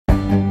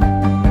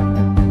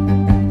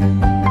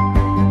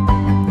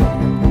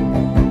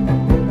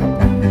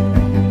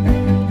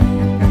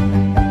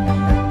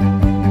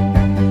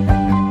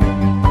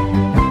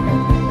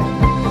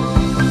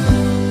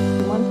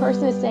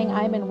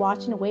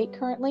watching weight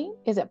currently?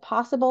 Is it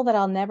possible that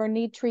I'll never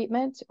need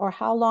treatment? Or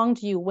how long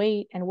do you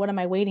wait and what am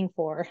I waiting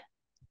for?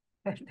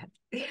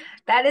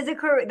 That is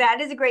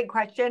a great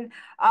question.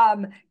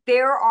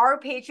 There are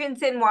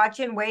patients in watch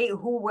and wait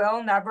who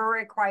will never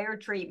require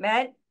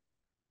treatment.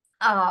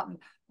 um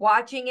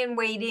Watching and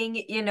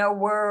waiting,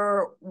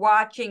 we're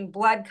watching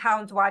blood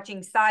counts,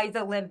 watching size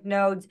of lymph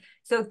nodes,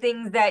 so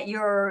things that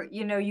you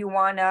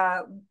want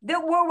to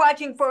that we're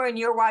watching for and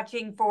you're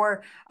watching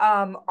for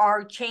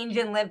are change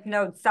in lymph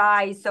node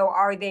size. So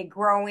are they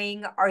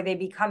growing? Are they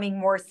becoming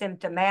more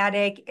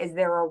symptomatic? Is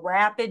there a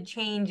rapid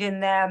change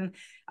in them?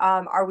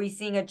 Are we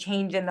seeing a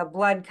change in the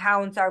blood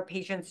counts? Are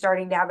patients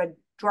starting to have a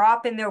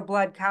drop in their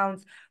blood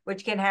counts,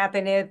 which can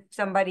happen if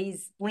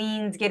somebody's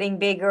spleen's getting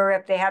bigger,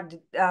 if they have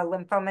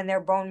lymphoma in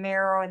their bone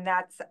marrow and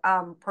that's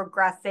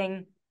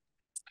progressing.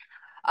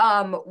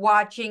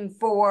 Watching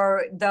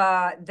for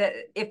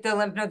the if the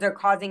lymph nodes are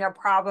causing a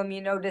problem,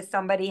 does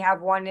somebody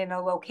have one in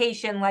a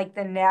location like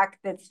the neck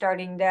that's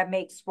starting to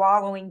make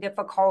swallowing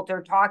difficult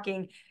or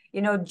talking,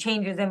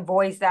 changes in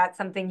voice? That's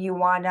something you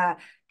want to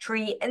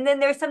treat. And then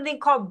there's something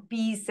called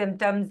B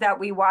symptoms that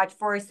we watch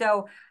for.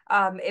 So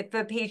if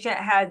a patient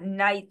has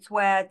night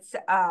sweats,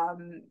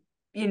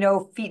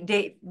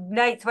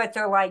 night sweats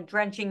are like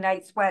drenching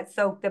night sweats,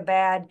 soak the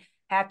bed,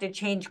 have to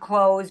change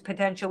clothes,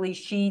 potentially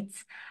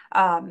sheets.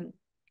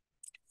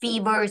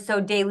 Fevers,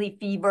 so daily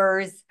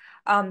fevers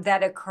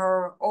that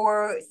occur,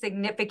 or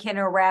significant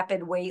or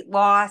rapid weight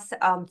loss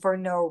for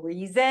no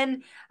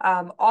reason.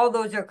 All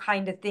those are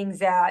kind of things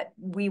that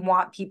we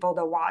want people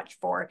to watch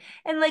for.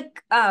 And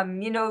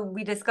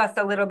we discussed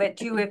a little bit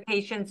too, if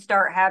patients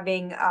start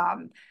having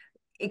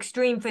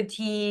extreme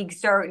fatigue,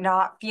 start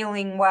not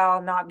feeling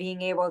well, not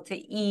being able to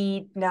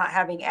eat, not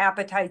having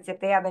appetites, if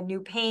they have a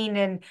new pain,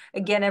 and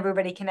again,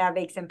 everybody can have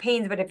aches and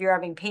pains, but if you're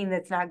having pain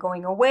that's not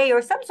going away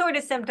or some sort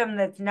of symptom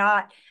that's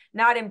not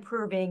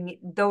improving,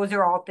 those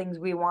are all things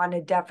we want to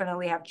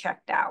definitely have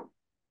checked out.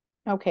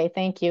 Okay,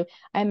 thank you.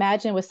 I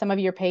imagine with some of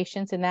your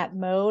patients in that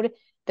mode,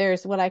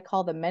 there's what I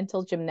call the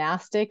mental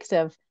gymnastics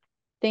of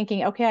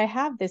thinking, okay, I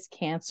have this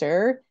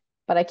cancer,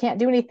 but I can't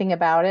do anything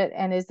about it.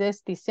 And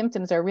these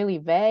symptoms are really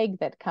vague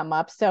that come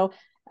up. So,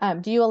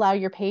 do you allow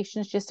your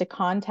patients just to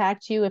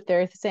contact you if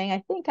they're saying,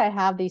 I think I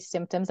have these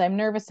symptoms, I'm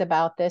nervous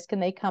about this? Can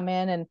they come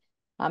in and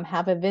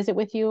have a visit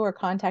with you or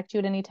contact you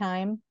at any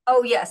time?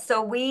 Oh, yes.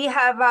 So we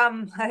have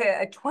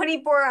a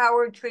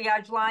 24-hour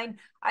triage line.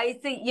 I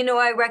think,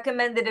 I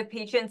recommend that if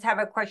patients have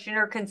a question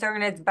or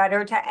concern, it's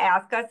better to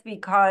ask us,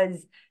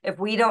 because if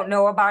we don't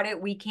know about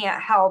it, we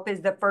can't help,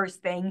 is the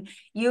first thing.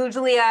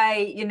 Usually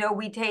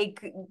we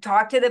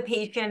talk to the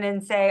patient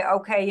and say,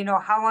 okay,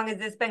 how long has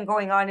this been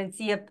going on, and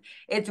see if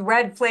it's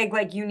red flag,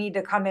 like you need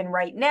to come in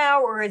right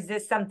now, or is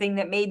this something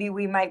that maybe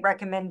we might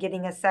recommend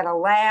getting a set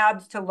of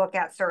labs to look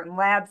at certain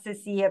labs to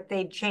see if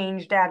they've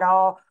changed at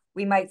all.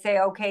 We might say,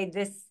 okay,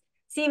 this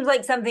seems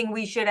like something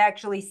we should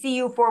actually see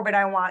you for, but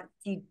I want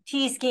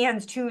CT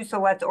scans too, so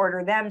let's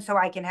order them so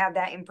I can have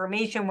that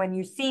information when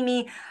you see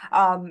me.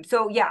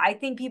 So yeah, I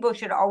think people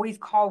should always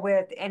call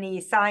with any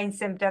signs,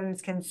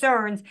 symptoms,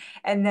 concerns,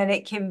 and then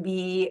it can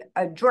be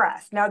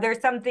addressed. Now,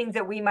 there's some things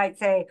that we might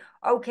say,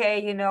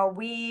 okay,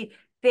 we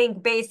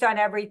think based on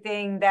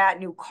everything that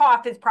new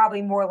cough is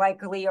probably more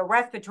likely a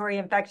respiratory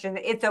infection.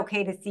 It's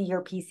okay to see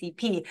your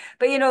PCP.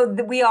 But,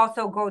 we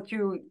also go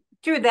through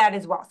that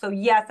as well. So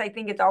yes, I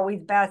think it's always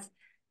best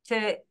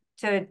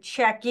to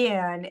check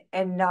in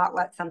and not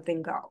let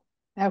something go.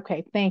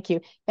 Okay, thank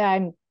you. Yeah,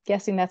 I'm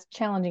guessing that's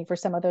challenging for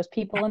some of those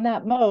people in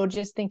that mode,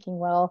 just thinking,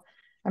 well,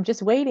 I'm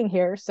just waiting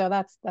here. So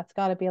that's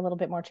got to be a little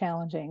bit more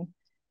challenging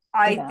for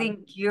I them. think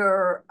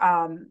you're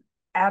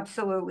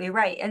absolutely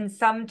right. And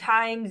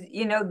sometimes,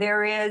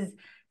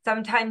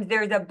 sometimes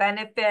there's a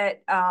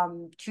benefit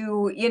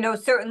to,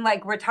 certain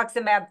like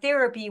rituximab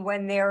therapy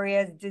when there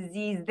is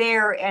disease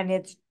there, and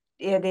it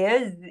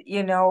is,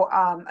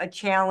 a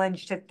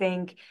challenge to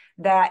think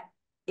that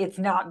it's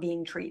not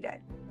being treated.